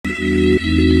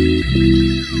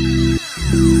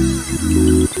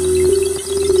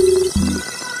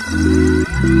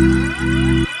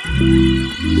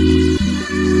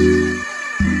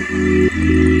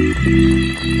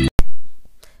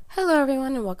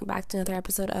welcome back to another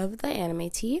episode of The Anime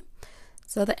Tea.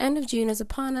 So the end of June is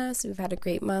upon us. We've had a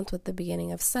great month with the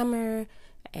beginning of summer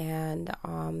and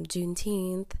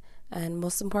Juneteenth, and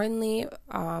most importantly,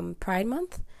 Pride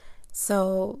Month.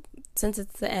 So since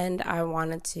it's the end, I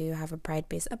wanted to have a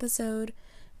Pride-based episode.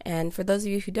 And for those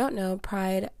of you who don't know,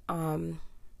 Pride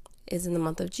is in the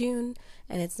month of June,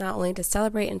 and it's not only to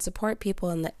celebrate and support people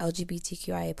in the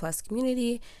LGBTQIA plus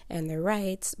community and their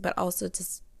rights, but also to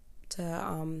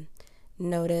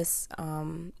notice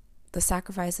the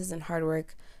sacrifices and hard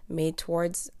work made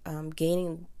towards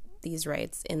gaining these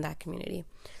rights in that community.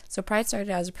 So Pride started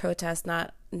as a protest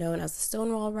not known as the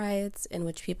Stonewall Riots, in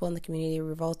which people in the community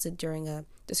revolted during a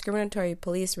discriminatory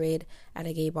police raid at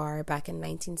a gay bar back in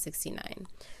 1969.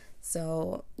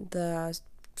 So the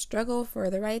struggle for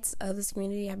the rights of this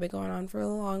community have been going on for a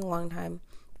long time,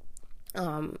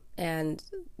 and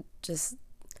just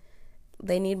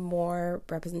they need more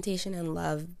representation and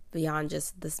love beyond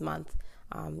just this month.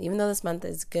 Even though this month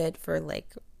is good for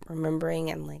like remembering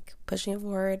and like pushing it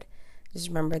forward, just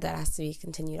remember that has to be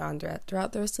continued on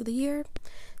throughout the rest of the year.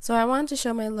 So I wanted to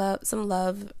show some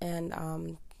love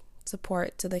and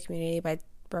support to the community by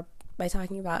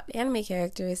talking about anime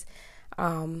characters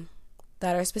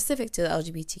that are specific to the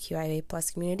LGBTQIA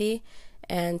plus community.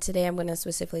 And today I'm going to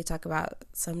specifically talk about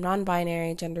some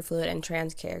non-binary, gender fluid, and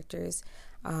trans characters.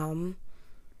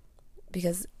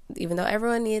 Because even though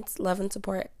everyone needs love and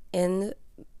support in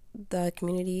the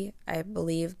community, I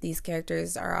believe these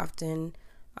characters and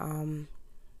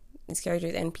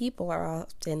people are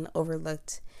often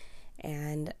overlooked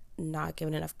and not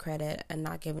given enough credit and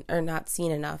not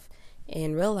seen enough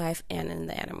in real life and in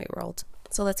the anime world.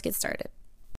 So let's get started.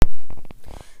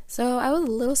 So I was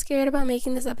a little scared about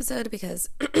making this episode because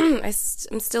I'm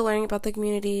still learning about the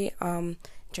community, trying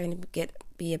to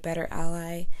be a better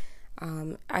ally.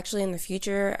 Actually, in the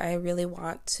future, I really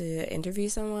want to interview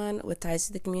someone with ties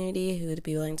to the community who would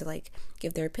be willing to like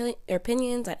give their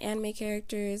opinions on anime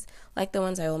characters, like the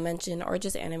ones I will mention, or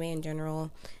just anime in general,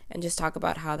 and just talk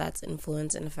about how that's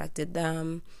influenced and affected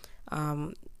them,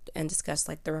 and discuss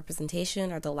like the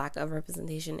representation or the lack of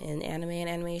representation in anime and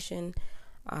animation.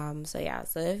 So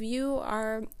if you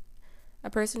are a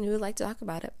person who would like to talk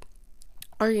about it,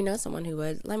 or you know someone who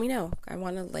would, let me know. I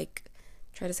want to like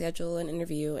try to schedule an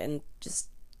interview and just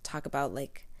talk about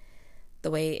like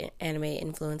the way anime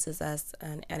influences us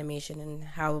and animation and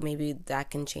how maybe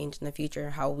that can change in the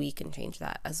future, how we can change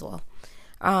that as well.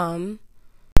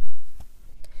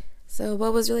 So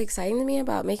what was really exciting to me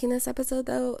about making this episode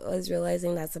though was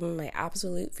realizing that some of my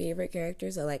absolute favorite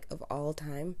characters are like of all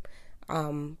time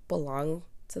belong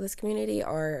to this community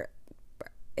or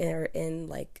are in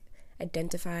like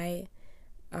identify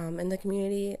in the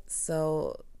community.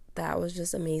 So that was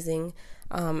just amazing.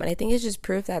 And I think it's just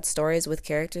proof that stories with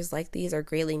characters like these are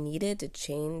greatly needed to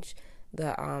change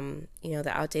the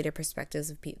the outdated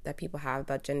perspectives that people have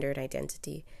about gender and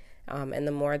identity. And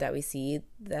the more that we see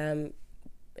the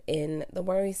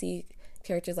more we see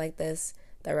characters like this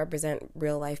that represent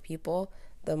real life people,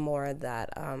 the more that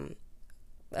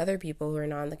other people who are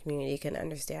not in the community can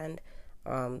understand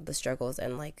the struggles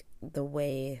and like the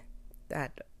way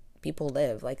that people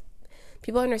live. Like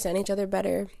people understand each other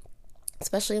better,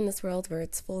 especially in this world where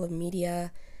it's full of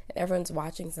media and everyone's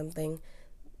watching something.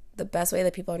 The best way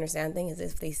that people understand things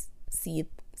is if they see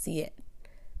it.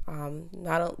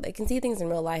 They can see things in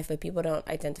real life, but people don't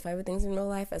identify with things in real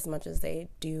life as much as they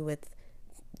do with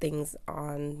things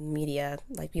on media.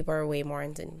 Like people are way more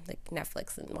into like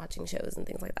Netflix and watching shows and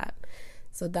things like that.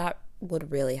 So that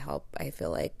would really help, I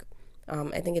feel like.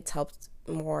 I think it's helped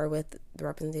more with the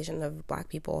representation of Black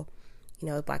people,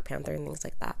 Black Panther and things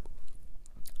like that.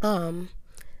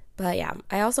 But yeah,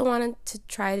 I also wanted to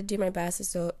try to do my best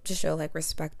to show like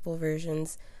respectful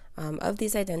versions of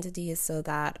these identities so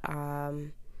that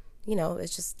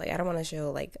it's just like I don't want to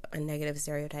show like a negative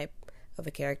stereotype of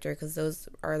a character, because those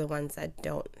are the ones that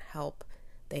don't help.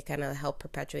 They kind of help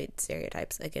perpetuate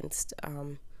stereotypes against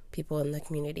people in the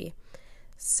community.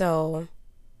 So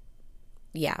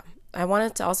yeah, I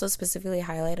wanted to also specifically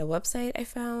highlight a website I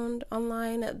found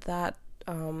online that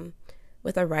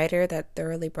with a writer that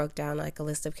thoroughly broke down like a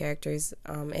list of characters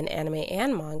in anime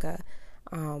and manga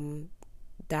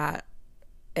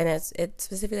it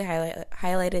specifically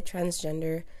highlighted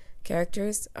transgender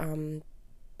characters.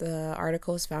 The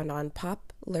article is found on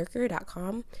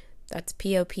poplurker.com. That's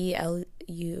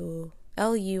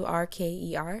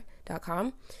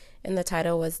POPLURKER.com. And the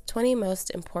title was 20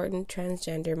 Most Important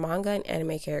Transgender Manga and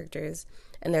Anime Characters.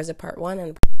 And there's a part 1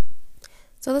 and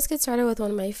So let's get started with one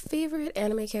of my favorite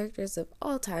anime characters of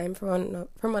all time, from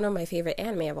one of my favorite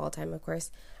anime of all time, of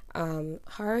course,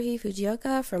 Haruhi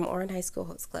Fujioka from Ouran High School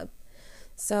Host Club.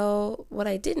 So what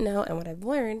I didn't know and what I've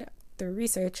learned through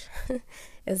research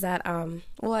is that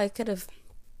well, I could have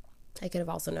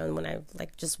also known when I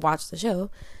like just watched the show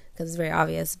because it's very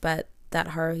obvious, but that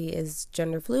Haruhi is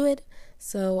gender fluid.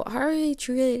 So Haruhi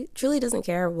truly doesn't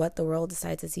care what the world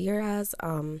decides to see her as,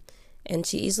 and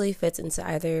she easily fits into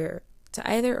either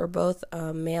or both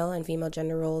male and female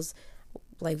gender roles,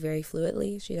 like very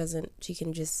fluidly. She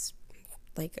can just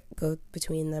like go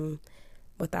between them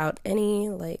without any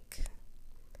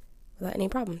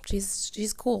problem.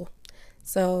 She's cool.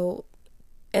 So,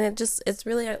 and it's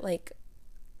really like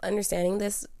understanding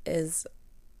this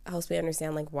helps me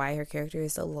understand like why her character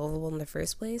is so lovable in the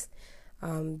first place,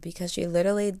 because she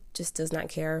literally just does not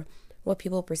care what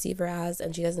people perceive her as,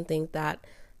 and she doesn't think that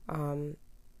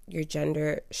your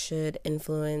gender should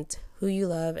influence who you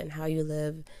love and how you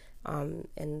live,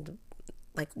 and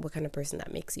like what kind of person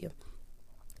that makes you.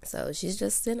 So she's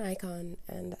just an icon,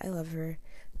 and I love her,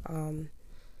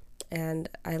 and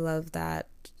I love that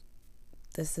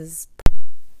this is.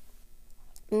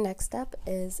 Next up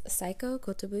is Saiko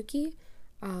Kotobuki,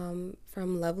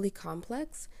 from Lovely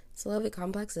Complex. So Lovely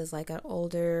Complex is like an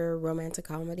older romantic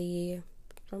comedy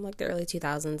from like the early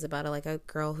 2000s about a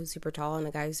girl who's super tall and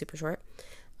a guy who's super short.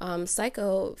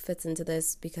 Saiko fits into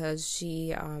this because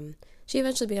she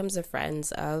eventually becomes a friend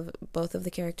of both of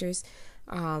the characters,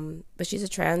 but she's a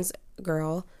trans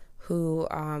girl who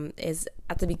is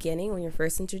at the beginning, when you're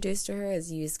first introduced to her,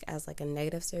 is used as like a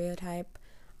negative stereotype,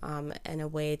 and a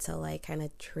way to like kind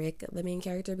of trick the main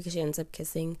character, because she ends up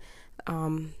kissing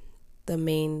the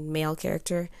main male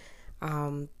character,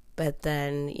 but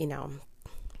then, you know,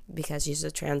 because she's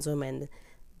a trans woman,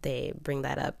 they bring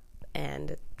that up,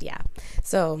 and yeah,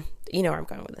 so you know where I'm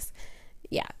going with this.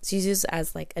 Yeah, she's used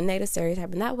as like a negative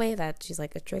stereotype in that way, that she's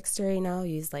like a trickster, you know,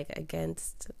 used like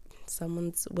against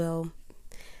someone's will,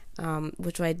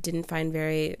 which I didn't find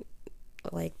very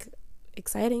like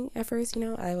exciting at first, you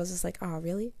know. I was just like, oh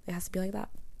really, it has to be like that?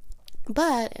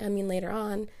 But I mean, later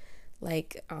on,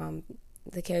 like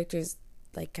the characters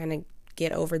like kind of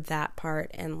get over that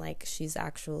part, and like she's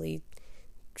actually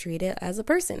treated as a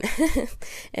person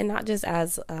and not just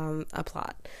as a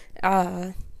plot.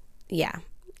 Yeah,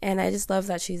 and I just love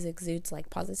that she exudes like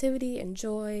positivity and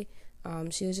joy.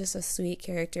 She was just a sweet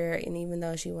character, and even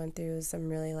though she went through some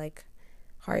really like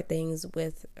hard things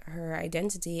with her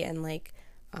identity, and like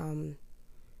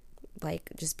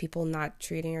just people not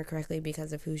treating her correctly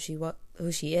because of who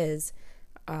she is,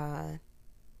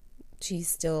 she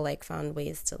still like found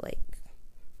ways to like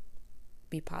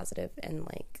be positive and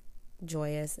like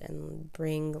joyous and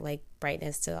bring like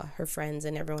brightness to her friends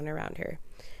and everyone around her,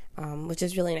 which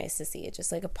is really nice to see. It's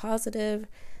just like a positive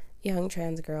young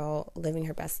trans girl living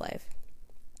her best life.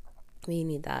 We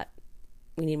need that.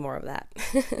 We need more of that.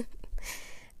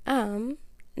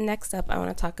 Next up, I want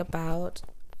to talk about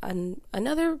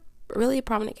another really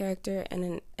prominent character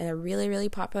in a really, really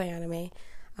popular anime.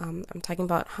 I'm talking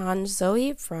about Hange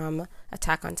Zoe from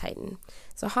Attack on Titan.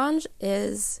 So Hange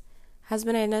has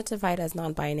been identified as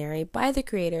non-binary by the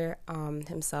creator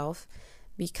himself,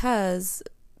 because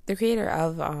the creator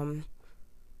of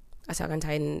Attack on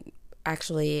Titan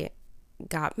actually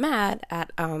got mad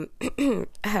at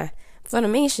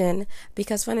Funimation,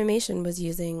 because Funimation was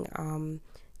using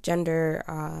gendered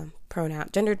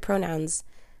pronouns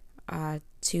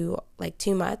too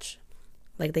much.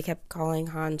 Like they kept calling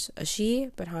Hange a she,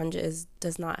 but Hange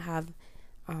does not have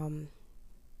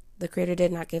the creator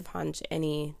did not give Hange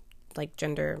any like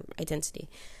gender identity.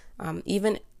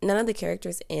 Even none of the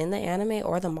characters in the anime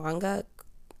or the manga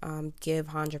give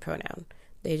Hange a pronoun.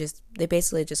 They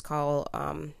basically just call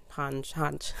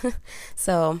Hange.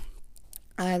 So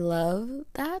I love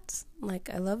that.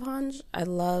 Like, I love Hange. I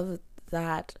love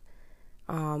that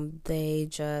they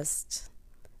just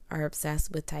are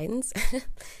obsessed with Titans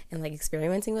and like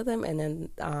experimenting with them, and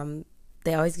then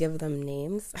they always give them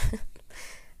names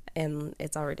and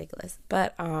it's all ridiculous.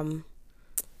 But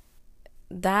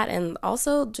that, and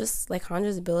also just like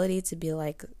Hange's ability to be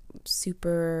like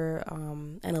super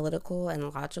analytical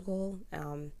and logical.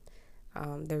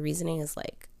 Their reasoning is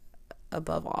like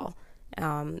above all.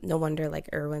 No wonder like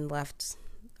Erwin left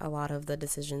a lot of the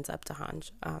decisions up to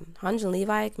Hange. Hange and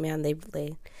Levi, man, they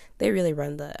really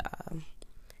run the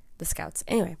scouts.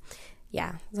 Anyway,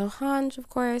 yeah. So Hange, of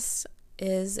course,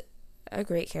 is a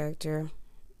great character,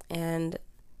 and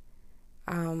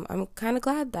I'm kind of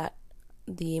glad that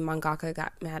the mangaka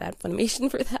got mad at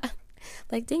Funimation for that.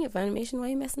 Like, dang it, Funimation, why are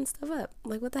you messing stuff up?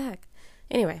 Like, what the heck?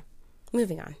 Anyway,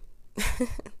 moving on.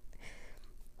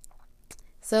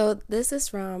 So this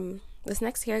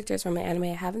next character is from an anime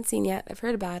I haven't seen yet. I've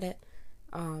heard about it.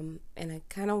 And I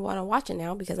kind of want to watch it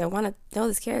now because I want to know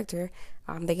this character.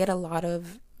 They get a lot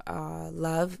of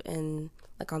love and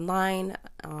like online,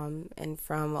 and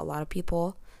from a lot of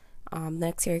people. The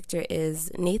next character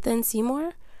is Nathan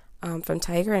Seymour, from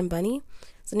Tiger and Bunny.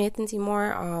 So Nathan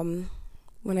Seymour,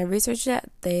 when I researched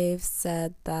it, they've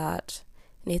said that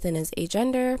Nathan is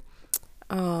agender,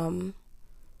 and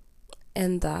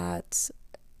that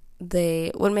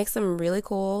what makes them really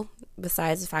cool,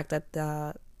 besides the fact that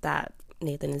that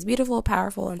Nathan is beautiful,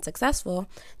 powerful, and successful,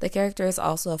 the character is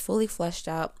also a fully fleshed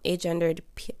out, agendered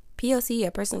POC,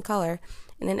 a person of color,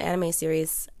 in an anime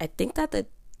series. I think that the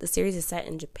series is set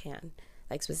in Japan,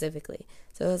 like specifically.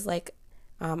 So it was like,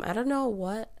 I don't know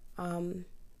what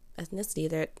ethnicity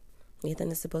that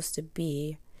Nathan is supposed to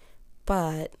be,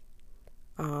 but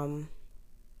I don't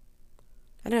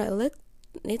know.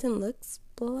 Nathan looks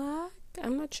black.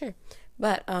 I'm not sure,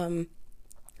 but I don't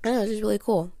know. It's just really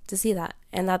cool to see that,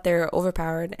 and that they're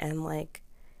overpowered and like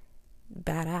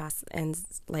badass and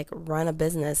like run a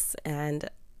business and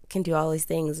can do all these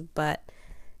things, but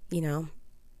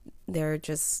they're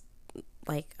just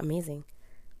like amazing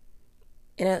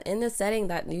in a setting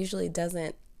that usually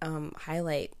doesn't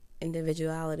highlight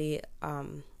individuality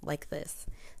like this.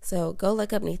 So go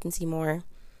look up Nathan Seymour.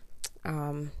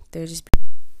 They're just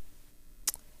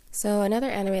So another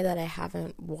anime that I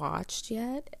haven't watched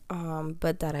yet,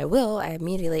 but that I will, I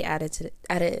immediately added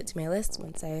it to my list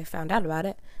once I found out about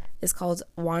it, is called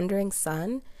Wandering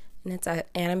Sun, and it's an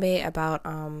anime about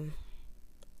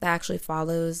that actually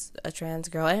follows a trans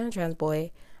girl and a trans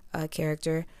boy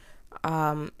character,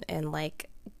 and like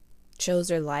shows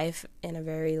their life in a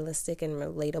very realistic and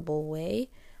relatable way.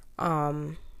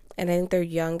 And I think they're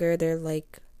younger; they're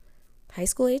like high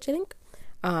school age, I think.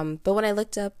 But when I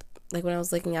looked up, like when I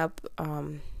was looking up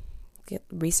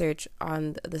research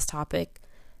on this topic,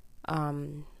 a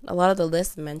lot of the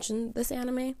lists mentioned this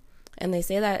anime, and they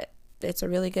say that it's a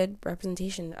really good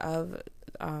representation of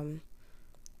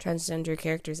transgender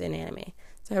characters in anime.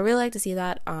 So I really like to see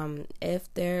that.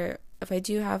 If I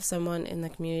do have someone in the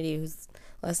community who's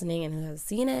listening and who has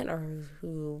seen it or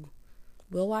who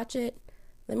will watch it,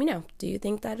 let me know. Do you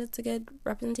think that it's a good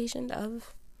representation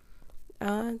of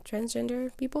transgender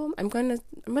people? I'm gonna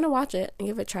watch it and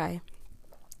give it a try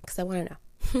because I want to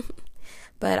know.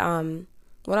 But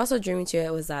what also drew me to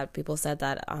it was that people said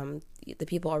that the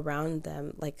people around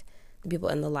them, like the people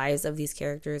in the lives of these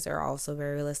characters, are also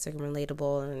very realistic and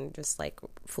relatable and just like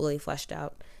fully fleshed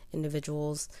out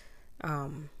individuals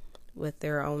with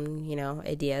their own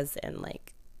ideas and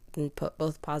like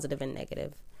both positive and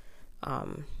negative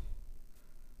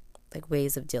like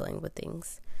ways of dealing with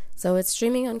things. So it's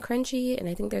streaming on Crunchy, and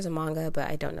I think there's a manga, but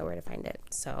I don't know where to find it.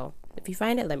 So if you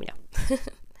find it, let me know.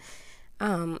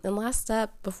 And last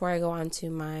up, before I go on to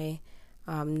my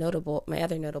other notable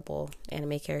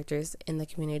anime characters in the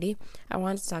community, I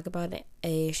wanted to talk about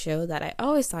a show that I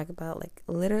always talk about, like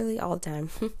literally all the time.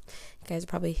 You guys are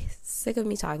probably sick of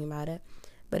me talking about it,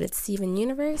 but it's Steven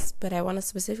Universe. But I want to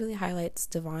specifically highlight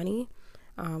Stevonnie.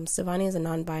 Stevonnie is a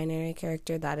non-binary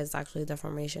character that is actually the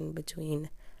formation between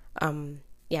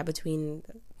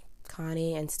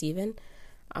Connie and Steven.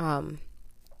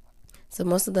 So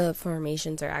most of the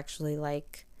formations are actually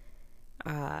like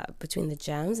between the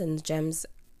gems, and the gems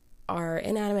are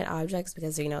inanimate objects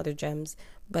because they're gems,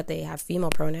 but they have female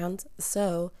pronouns.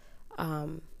 So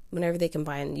whenever they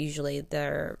combine, usually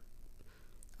their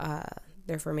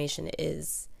formation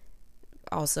is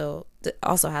also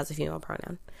has a female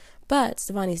pronoun. But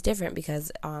Stevonnie's different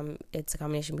because it's a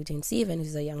combination between Steven,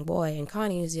 who's a young boy, and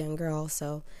Connie, who's a young girl.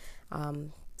 So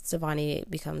Stevonnie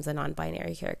becomes a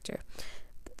non-binary character.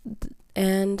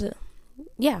 And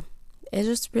yeah, it's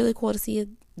just really cool to see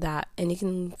that. And you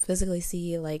can physically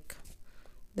see like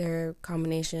their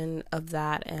combination of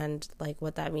that and like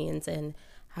what that means, and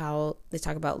how they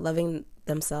talk about loving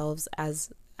themselves as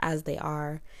they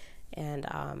are. And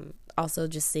also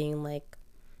just seeing like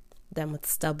them with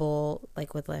stubble,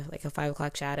 like with like a 5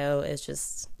 o'clock shadow, is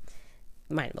just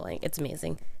mind-blowing. It's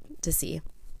amazing to see.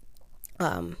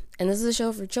 And this is a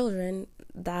show for children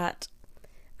that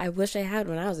I wish I had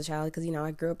when I was a child, because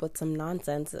I grew up with some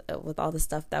nonsense with all the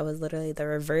stuff that was literally the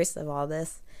reverse of all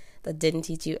this, that didn't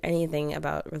teach you anything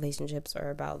about relationships or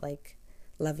about like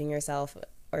loving yourself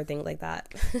or things like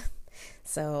that.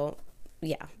 So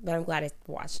yeah, but I'm glad I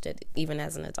watched it even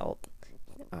as an adult.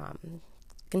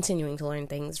 Continuing to learn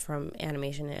things from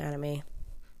animation and anime.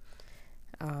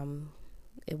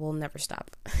 It will never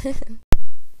stop.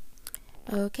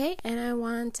 Okay, and I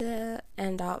want to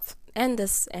end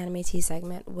this anime tea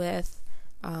segment with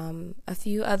a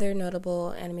few other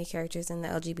notable anime characters in the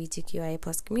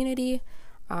LGBTQIA+ community.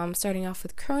 Starting off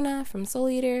with Krona from Soul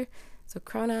Eater. So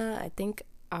Krona, I think,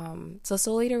 so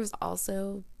Soul Eater was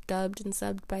also dubbed and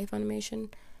subbed by Funimation.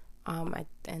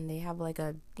 And they have like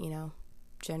a,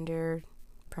 gender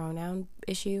pronoun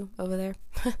issue over there,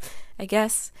 I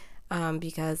guess,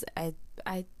 because I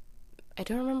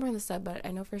don't remember in the sub, but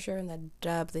I know for sure in the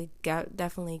dub they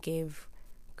definitely gave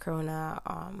Krona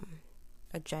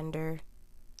a gender.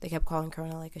 They kept calling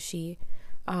Krona like a she,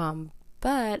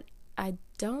 but I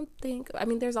don't think. I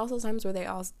mean, there's also times where they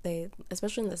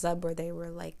especially in the sub where they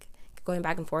were like going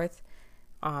back and forth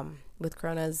with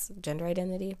Krona's gender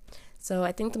identity. So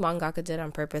I think the mangaka did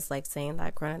on purpose, like saying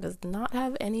that Krona does not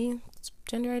have any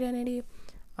gender identity,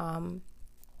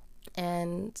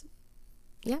 and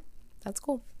yeah, that's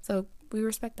cool. So we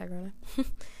respect that, Krona.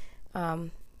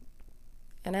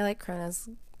 And I like Krona's,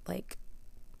 like,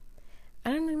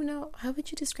 I don't even know, how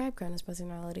would you describe Krona's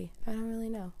personality? I don't really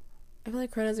know. I feel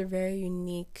like Krona's a very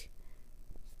unique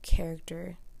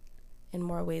character in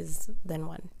more ways than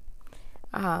one.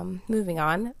 Moving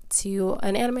on to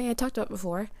an anime I talked about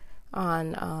before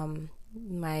on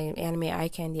my anime eye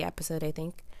candy episode, I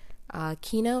think.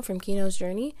 Kino from Kino's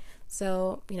Journey.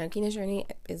 So, Kino's Journey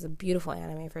is a beautiful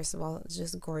anime, first of all. It's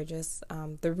just gorgeous.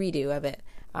 The redo of it.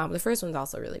 The first one's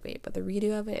also really great, but the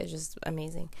redo of it is just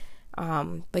amazing.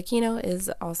 But Kino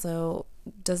is also,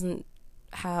 doesn't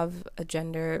have a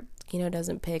gender. Kino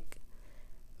doesn't pick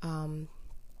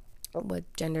what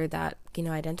gender that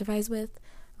Kino identifies with.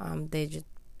 They just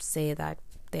say that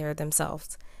they're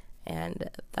themselves, and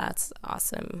that's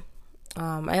awesome.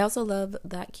 I also love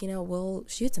that Kino will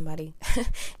shoot somebody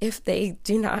if they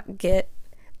do not get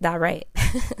that right.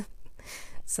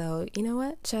 So, you know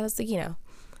what? Shout out to Kino.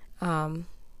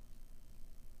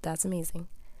 That's amazing.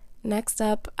 Next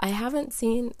up, so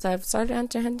I've started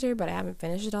Hunter x Hunter, but I haven't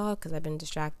finished it all because I've been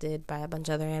distracted by a bunch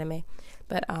of other anime.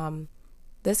 But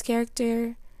this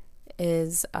character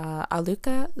is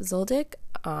Aluka Zoldyck.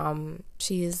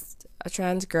 She's a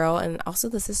trans girl and also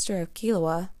the sister of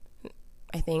Killua,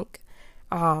 I think.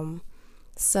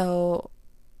 So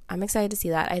I'm excited to see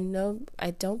that. I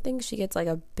don't think she gets like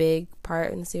a big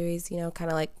part in the series, kind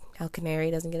of like how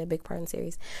Canary doesn't get a big part in the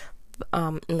series,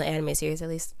 in the anime series at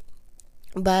least.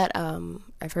 But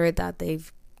I've heard that they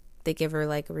give her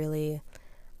like really,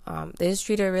 they just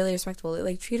treat her really respectfully,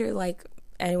 like treat her like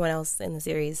anyone else in the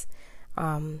series,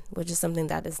 which is something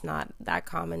that is not that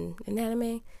common in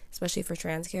anime, especially for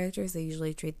trans characters. They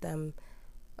usually treat them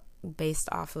based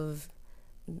off of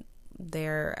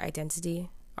their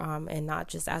identity, and not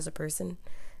just as a person.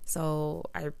 So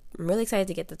I'm really excited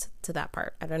to get to that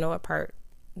part. I don't know what part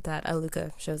that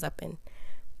Aluka shows up in,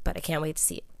 but I can't wait to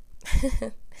see it.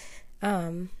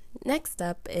 Next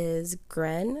up is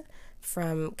Gren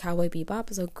from Cowboy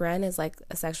Bebop. So Gren is like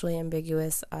a sexually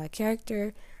ambiguous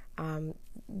character. Gren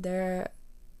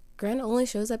only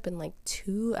shows up in like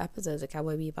 2 episodes of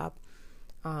Cowboy Bebop,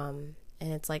 and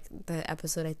it's like the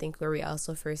episode I think where we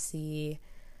also first see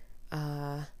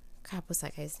what's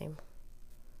that guy's name?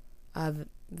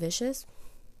 Vicious?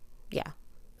 Yeah.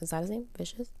 Is that his name?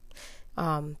 Vicious?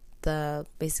 The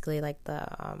basically like the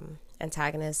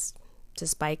antagonist to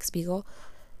Spike Spiegel.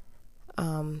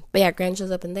 But yeah, Gren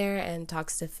shows up in there and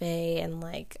talks to Faye and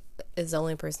like is the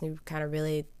only person who kind of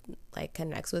really like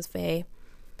connects with Faye.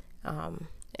 And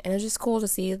it's just cool to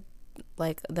see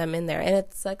like them in there. And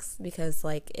it sucks because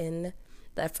like in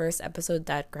that first episode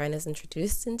that Gren is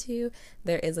introduced into,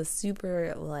 there is a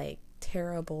super like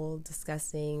terrible,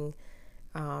 disgusting,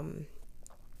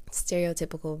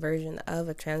 stereotypical version of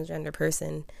a transgender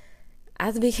person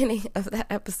at the beginning of that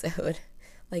episode,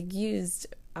 like used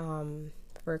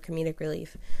for comedic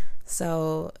relief.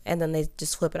 So, and then they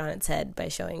just flip it on its head by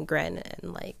showing Gren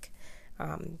and like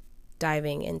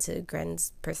diving into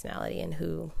Gren's personality and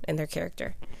their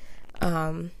character.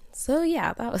 So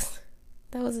yeah, that was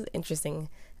an interesting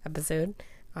episode,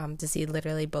 to see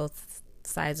literally both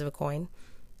sides of a coin.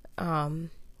 But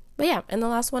yeah, and the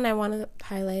last one I want to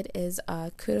highlight is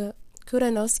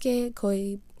Kuranosuke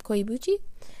Koibuchi,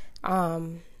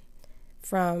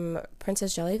 from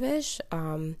Princess Jellyfish.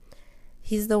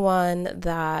 He's the one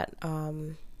that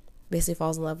basically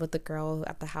falls in love with the girl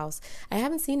at the house. I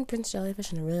haven't seen Prince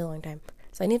Jellyfish in a really long time,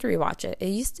 so I need to rewatch it. It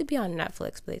used to be on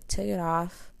Netflix, but they took it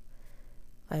off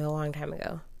like a long time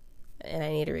ago, and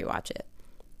I need to rewatch it.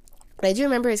 But I do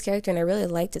remember his character, and I really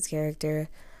liked his character,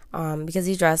 because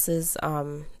he dresses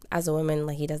as a woman,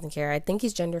 like he doesn't care. I think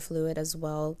he's gender fluid as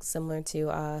well, similar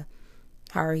to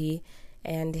Haruhi,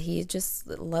 and he just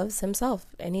loves himself,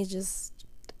 and he just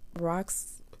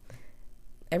rocks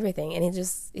everything, and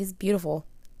he's beautiful.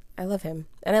 I love him,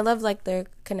 and I love like the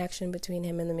connection between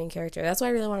him and the main character. That's why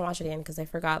I really want to watch it again, because I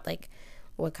forgot like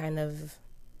what kind of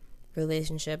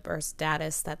relationship or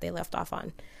status that they left off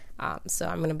on. So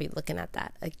I'm going to be looking at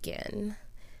that again.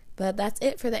 But that's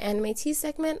it for the anime tea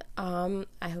segment. I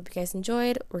hope you guys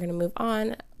enjoyed. We're going to move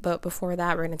on. But before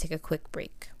that, we're going to take a quick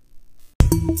break.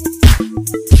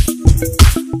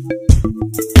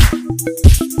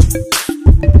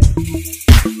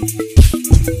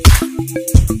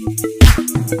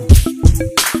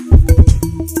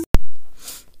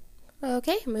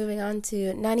 Okay, moving on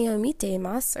to Nani o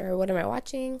Miteimasu, or what am I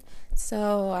watching?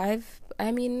 So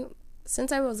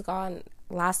since I was gone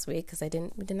last week, because we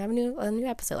didn't have a new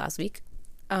episode last week,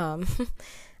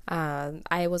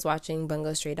 I was watching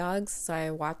Bungo Stray Dogs. So I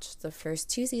watched the first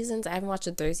 2 seasons. I haven't watched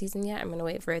the 3rd season yet. I'm gonna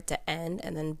wait for it to end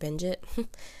and then binge it,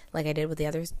 like I did with the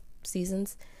other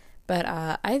seasons. But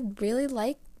I really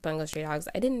like Bungo Stray Dogs.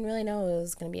 I didn't really know what it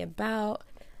was gonna be about.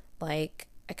 Like,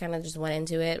 I kind of just went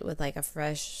into it with like a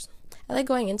fresh. I like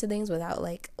going into things without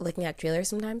like looking at trailers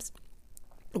sometimes,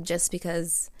 just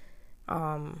because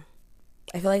I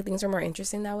feel like things are more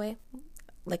interesting that way.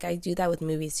 Like, I do that with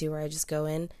movies too, where I just go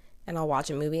in and I'll watch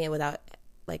a movie and without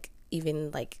like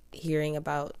even like hearing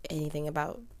about anything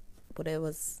about what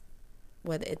it's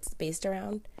based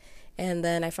around, and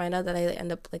then I find out that I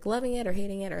end up like loving it or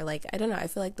hating it, or like, I don't know, I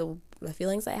feel like the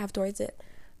feelings I have towards it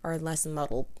are less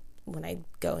muddled when I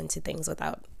go into things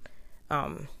without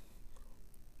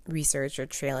research or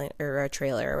a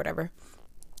trailer or whatever.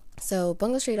 So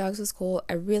Bungo Stray Dogs was cool.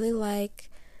 I really like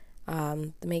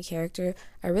the main character.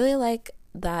 I really like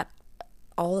that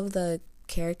all of the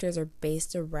characters are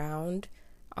based around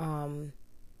what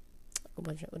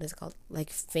is it called? Like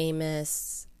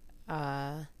famous what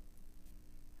are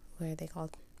they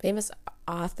called? Famous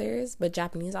authors, but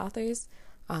Japanese authors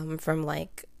from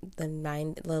like the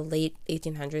late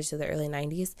 1800s to the early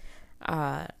 90s.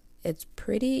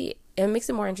 It makes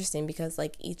it more interesting because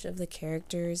like each of the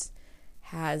characters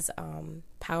has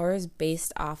powers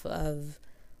based off of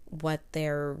what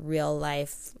their real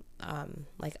life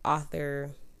like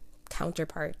author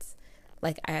counterparts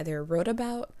like either wrote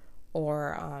about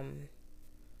or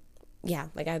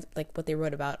like what they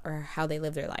wrote about or how they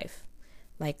live their life.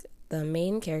 Like the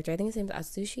main character, I think his name's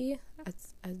Atsushi.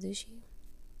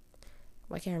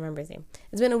 I can't remember his name.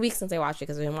 It's been a week since I watched it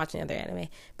because I've been watching other anime.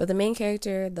 But the main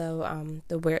character,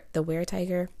 the were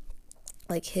tiger,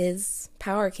 like his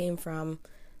power came from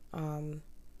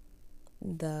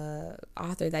the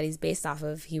author that he's based off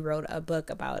of. He wrote a book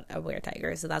about a were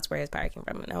tiger, so that's where his power came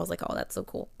from. And I was like, oh, that's so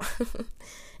cool.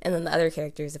 And then the other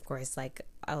characters, of course, like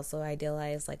also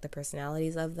idealize like the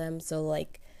personalities of them. So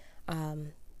like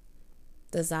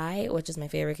Dazai, which is my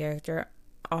favorite character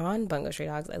on Bungo Stray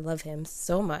Dogs. I love him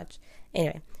so much.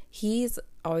 Anyway, he's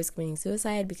always committing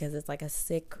suicide because it's like a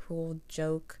sick, cruel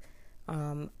joke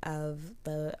of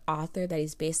the author that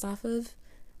he's based off of.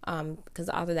 Because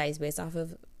the author that he's based off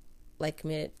of like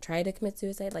tried to commit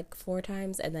suicide like 4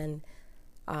 times, and then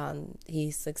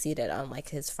he succeeded on like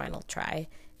his final try,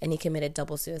 and he committed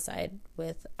double suicide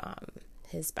with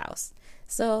his spouse.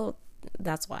 So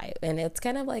that's why. And it's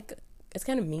kind of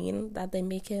mean that they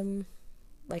make him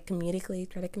like comedically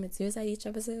try to commit suicide each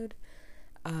episode,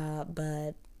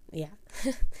 but yeah.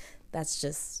 That's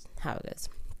just how it goes.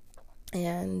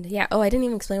 And yeah, I didn't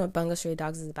even explain what Bungo Stray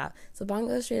Dogs is about. So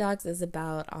Bungo Stray Dogs is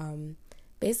about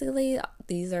basically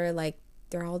these are like,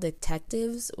 they're all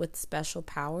detectives with special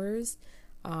powers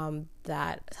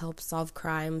that help solve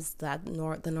crimes that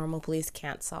the normal police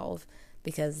can't solve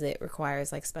because it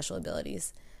requires like special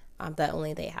abilities that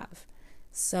only they have.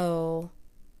 So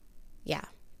yeah,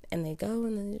 and they go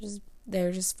and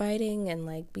they're just fighting and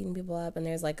like beating people up, and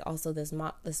there's like also this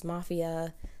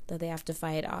mafia that they have to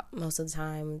fight most of the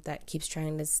time that keeps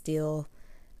trying to steal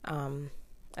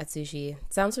Atsushi.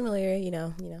 Sounds familiar, you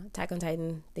know, Attack on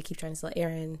Titan, they keep trying to steal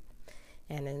Eren,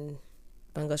 and in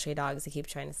Bungo Stray Dogs they keep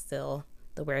trying to steal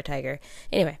the were tiger.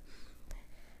 Anyway,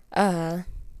 yeah,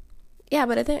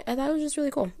 but I thought it was just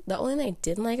really cool. The only thing I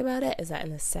didn't like about it is that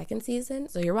in the second season,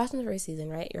 so you're watching the first season,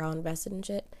 right? You're all invested in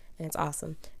shit, and it's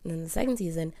awesome. And then the second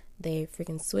season, they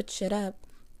freaking switch shit up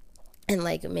and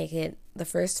like make it, the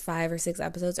first 5 or 6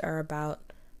 episodes are about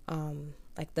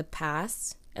like the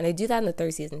past, and they do that in the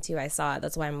 3rd season too. I saw it.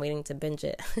 That's why I'm waiting to binge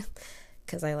it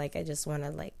because I just want to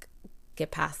like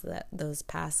get past those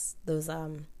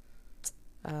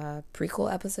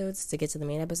prequel episodes to get to the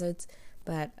main episodes.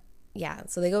 But yeah,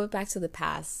 so they go back to the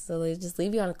past, so they just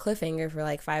leave you on a cliffhanger for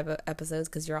like 5 episodes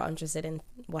because you're all interested in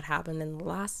what happened in the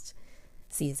last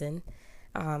season.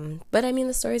 But I mean,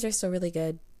 the stories are still really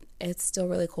good. It's still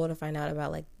really cool to find out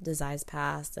about like Dazai's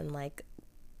past, and like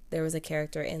there was a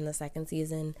character in the 2nd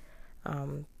season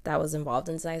that was involved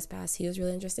in Dazai's past. He was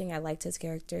really interesting. I liked his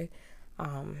character.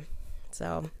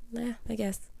 So I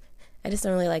guess I just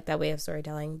don't really like that way of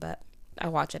storytelling, but I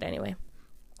watch it anyway.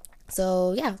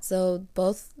 So yeah, so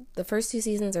both the first 2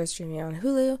 seasons are streaming on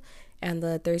Hulu, and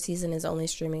the 3rd season is only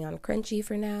streaming on Crunchy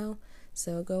for now.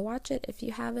 So go watch it if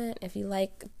you haven't. If you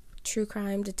like true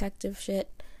crime detective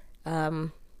shit,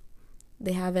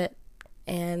 they have it,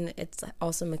 and it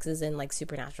also mixes in like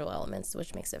supernatural elements,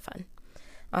 which makes it fun.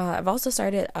 I've also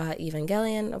started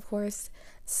Evangelion, of course,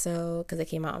 so because it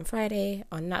came out on Friday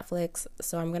on Netflix,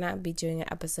 so I'm gonna be doing an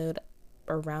episode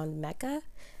around mecha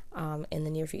in the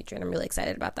near future, and I'm really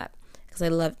excited about that because I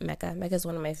love mecha. Mecha is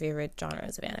one of my favorite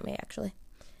genres of anime, actually.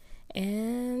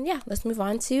 And yeah, let's move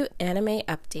on to anime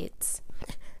updates.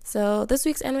 So this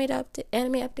week's anime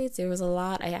updates, there was a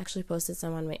lot. I actually posted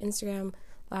some on my Instagram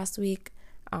last week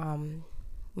when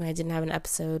I didn't have an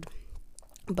episode.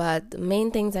 But the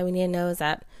main things that we need to know is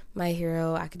that My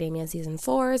Hero Academia Season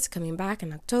 4 is coming back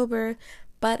in October,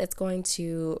 but it's going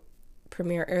to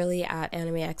premiere early at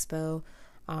Anime Expo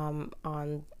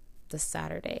on the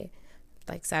Saturday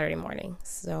morning.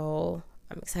 So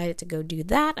I'm excited to go do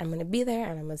that. I'm going to be there,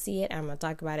 and I'm going to see it, and I'm going to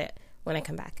talk about it when I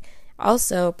come back.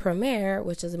 Also, Premiere,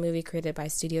 which is a movie created by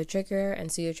Studio Trigger,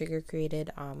 and Studio Trigger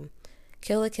created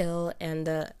Kill la Kill,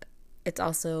 and it's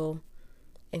also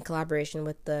in collaboration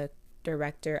with the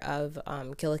director of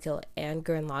Kill la Kill and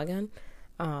Gurren Lagann.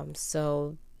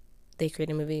 So they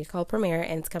created a movie called Premiere,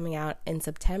 and it's coming out in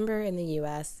September in the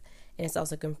US, and it's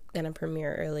also going to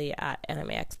premiere early at Anime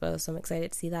Expo. So I'm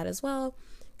excited to see that as well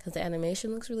because the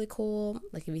animation looks really cool.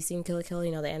 Like, if you've seen Kill la Kill,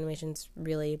 you know the animation's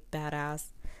really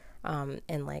badass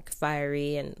and like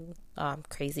fiery and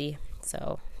crazy.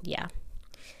 So yeah.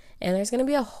 And there's gonna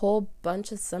be a whole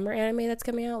bunch of summer anime that's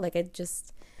coming out. Like,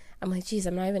 I'm like, geez,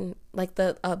 I'm not even, like,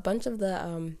 a bunch of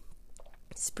the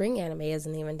spring anime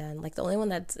isn't even done. Like, the only one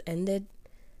that's ended,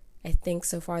 I think,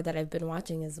 so far that I've been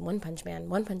watching is One Punch Man.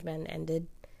 One Punch Man ended,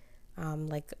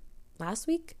 like, last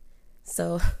week.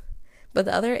 So, but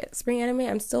the other spring anime,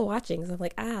 I'm still watching. So I'm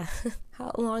like,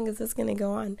 how long is this gonna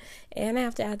go on? And I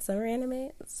have to add summer anime.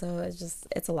 So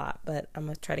it's a lot, but I'm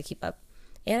gonna try to keep up.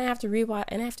 And I have to rewatch,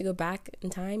 and I have to go back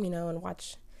in time, and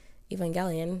watch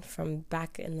Evangelion from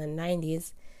back in the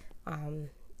 90s. And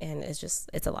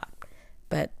it's a lot,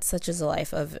 but such is the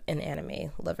life of an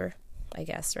anime lover, I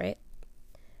guess, right?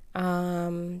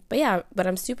 But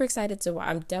I'm super excited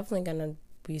I'm definitely gonna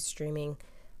be streaming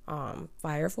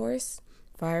Fire Force.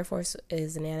 Fire Force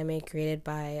is an anime created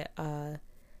by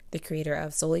the creator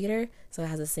of Soul Eater, so it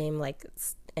has the same like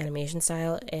animation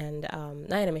style and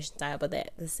not animation style, but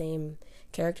the same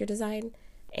character design,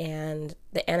 and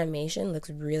the animation looks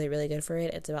really, really good for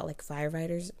it. It's about like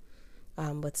firefighters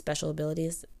with special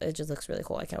abilities. It just looks really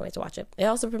cool. I can't wait to watch it. It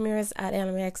also premieres at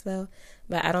Anime Expo,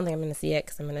 but I don't think I'm going to see it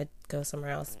because I'm going to go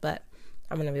somewhere else, but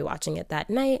I'm going to be watching it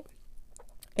that night.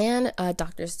 And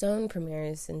Dr. Stone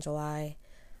premieres in July.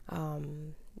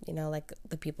 Like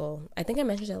the people, I think I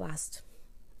mentioned it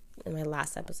in my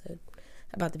last episode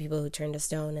about the people who turned to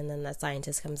stone, and then the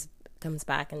scientist comes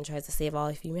back and tries to save all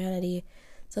of humanity.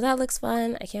 So that looks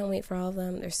fun. I can't wait for all of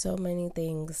them. There's so many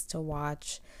things to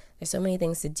watch. There's so many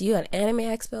things to do at Anime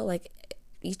Expo. Like,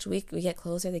 each week we get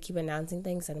closer, they keep announcing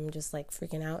things, and I'm just like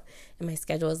freaking out. And my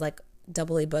schedule is like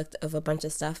doubly booked of a bunch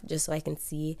of stuff just so I can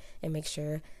see and make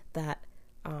sure that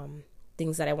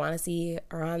things that I want to see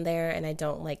are on there, and I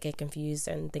don't like get confused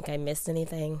and think I missed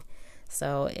anything.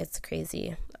 So it's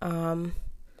crazy.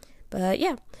 But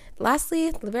yeah,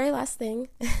 lastly, the very last thing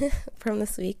from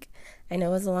this week, I know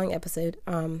it was a long episode,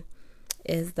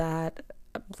 is that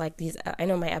I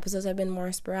know my episodes have been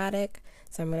more sporadic,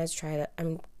 so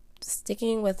I'm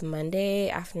sticking with Monday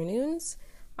afternoons.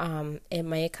 It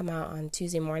might come out on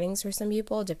Tuesday mornings for some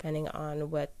people, depending on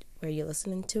where you're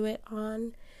listening to it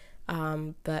on.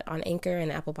 But on Anchor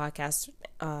and Apple Podcasts,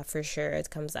 for sure, it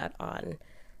comes out on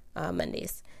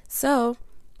Mondays. So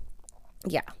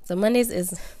yeah, so Mondays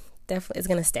is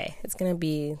going to stay. It's going to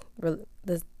be,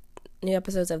 the new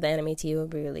episodes of the Anime Tea will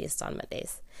be released on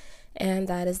Mondays. And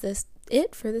that is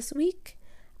it for this week.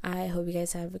 I hope you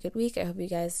guys have a good week. I hope you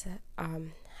guys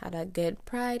had a good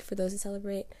Pride for those who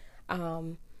celebrate.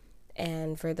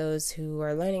 And for those who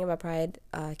are learning about Pride,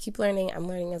 keep learning. I'm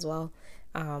learning as well.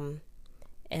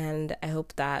 And I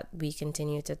hope that we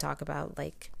continue to talk about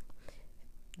like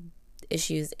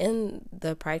issues in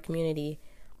the Pride community,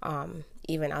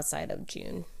 even outside of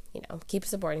June. Keep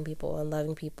supporting people and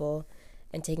loving people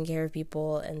and taking care of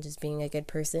people and just being a good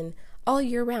person all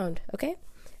year round, okay?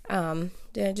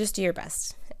 Just do your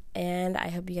best. And I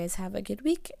hope you guys have a good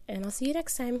week, and I'll see you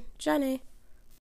next time. Johnny.